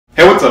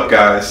What's up,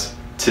 guys?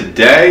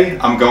 Today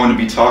I'm going to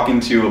be talking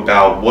to you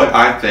about what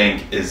I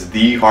think is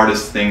the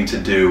hardest thing to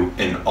do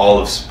in all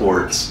of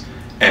sports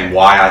and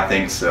why I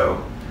think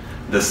so.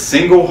 The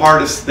single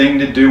hardest thing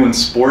to do in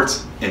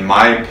sports, in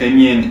my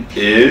opinion,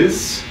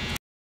 is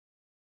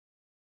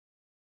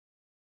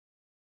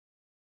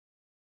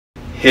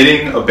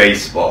hitting a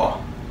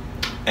baseball.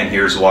 And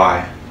here's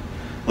why.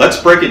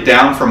 Let's break it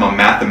down from a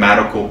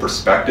mathematical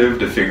perspective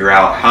to figure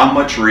out how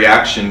much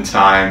reaction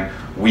time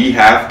we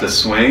have to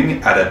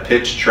swing at a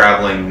pitch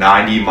traveling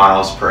 90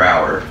 miles per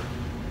hour.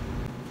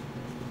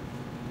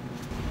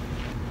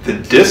 The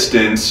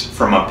distance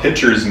from a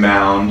pitcher's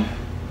mound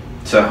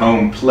to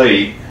home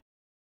plate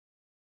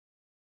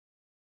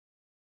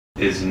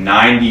is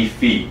 90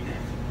 feet.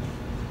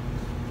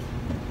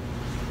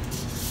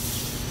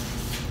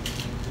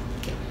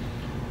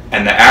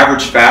 And the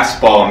average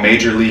fastball in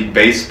Major League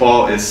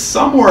Baseball is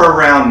somewhere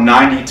around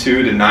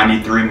 92 to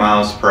 93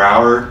 miles per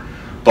hour,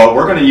 but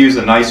we're going to use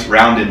a nice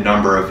rounded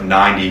number of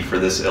 90 for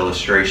this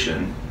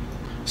illustration.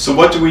 So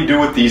what do we do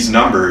with these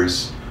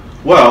numbers?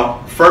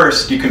 Well,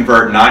 first you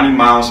convert 90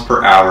 miles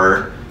per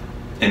hour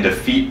into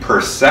feet per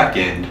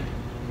second.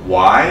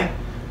 Why?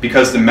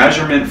 Because the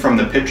measurement from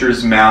the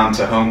pitcher's mound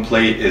to home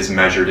plate is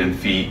measured in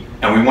feet,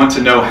 and we want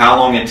to know how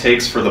long it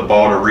takes for the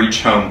ball to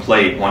reach home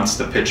plate once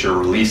the pitcher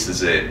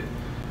releases it.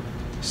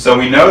 So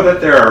we know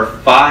that there are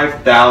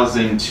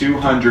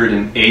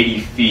 5,280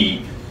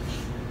 feet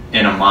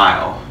in a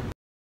mile.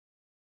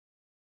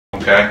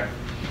 Okay?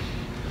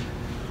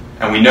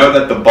 And we know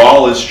that the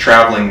ball is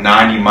traveling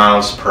 90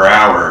 miles per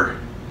hour.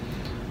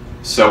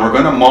 So we're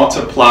going to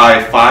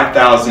multiply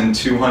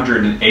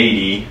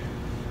 5,280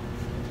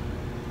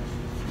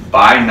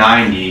 by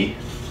 90,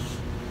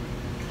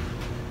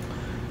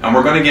 and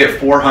we're going to get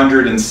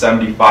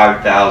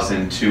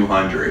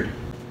 475,200.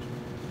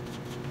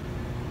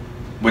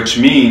 Which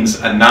means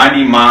a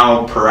 90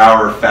 mile per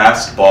hour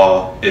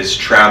fastball is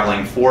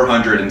traveling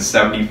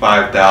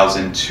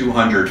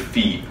 475,200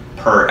 feet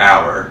per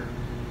hour.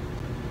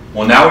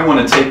 Well, now we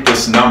want to take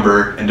this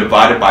number and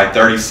divide it by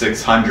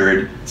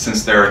 3,600,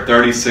 since there are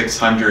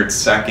 3,600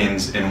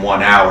 seconds in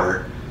 1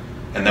 hour,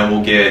 and then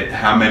we'll get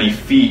how many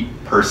feet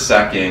per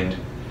second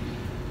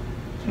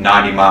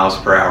 90 miles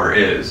per hour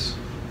is.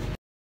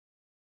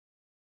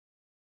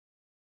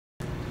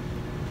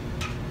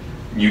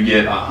 You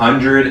get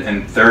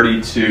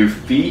 132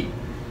 feet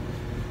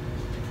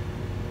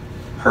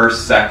per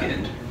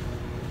second.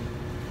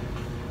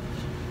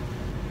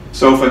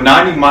 So if a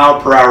 90 mile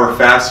per hour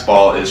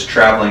fastball is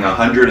traveling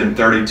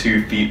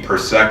 132 feet per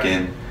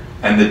second,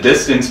 and the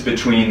distance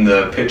between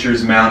the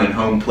pitcher's mound and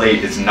home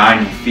plate is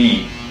 90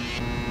 feet,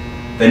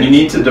 then you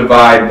need to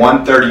divide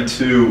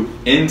 132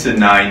 into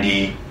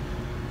 90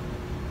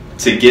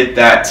 to get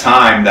that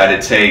time that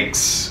it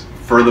takes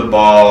for the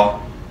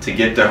ball to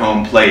get to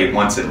home plate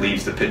once it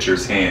leaves the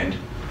pitcher's hand.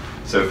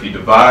 So if you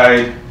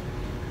divide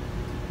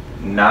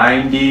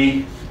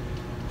 90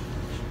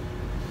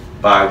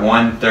 by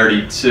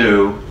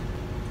 132,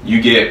 you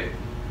get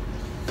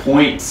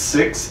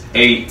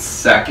 0.68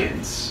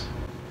 seconds.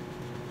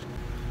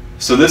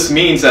 So this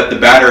means that the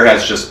batter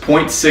has just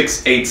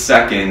 0.68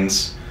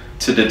 seconds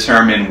to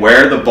determine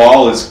where the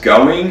ball is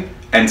going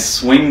and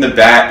swing the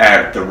bat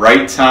at the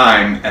right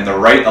time and the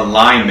right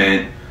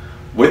alignment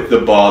with the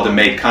ball to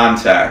make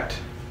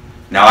contact.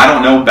 Now, I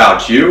don't know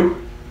about you,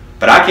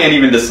 but I can't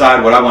even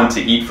decide what I want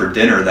to eat for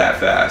dinner that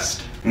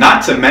fast.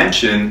 Not to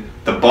mention,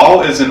 the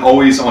ball isn't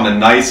always on a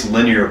nice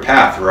linear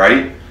path,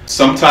 right?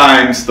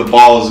 Sometimes the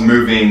ball is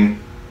moving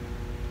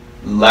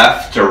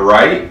left to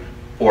right,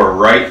 or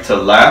right to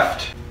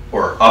left,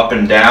 or up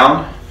and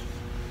down.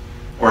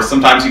 Or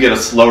sometimes you get a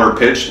slower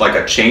pitch like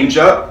a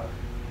changeup,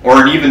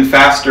 or an even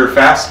faster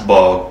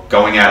fastball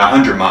going at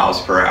 100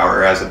 miles per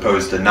hour as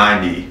opposed to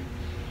 90.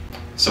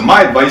 So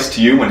my advice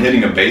to you when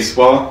hitting a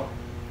baseball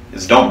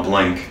is don't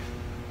blink.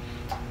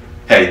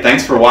 Hey,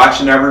 thanks for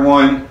watching,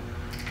 everyone.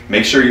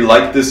 Make sure you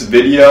like this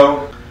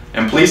video,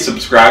 and please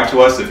subscribe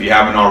to us if you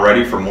haven't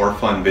already for more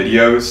fun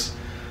videos.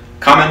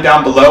 Comment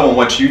down below on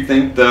what you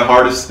think the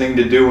hardest thing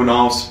to do in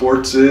all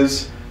sports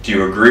is. Do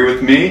you agree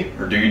with me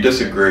or do you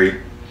disagree?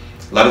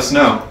 Let us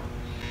know.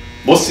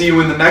 We'll see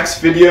you in the next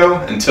video.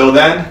 Until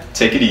then,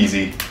 take it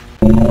easy.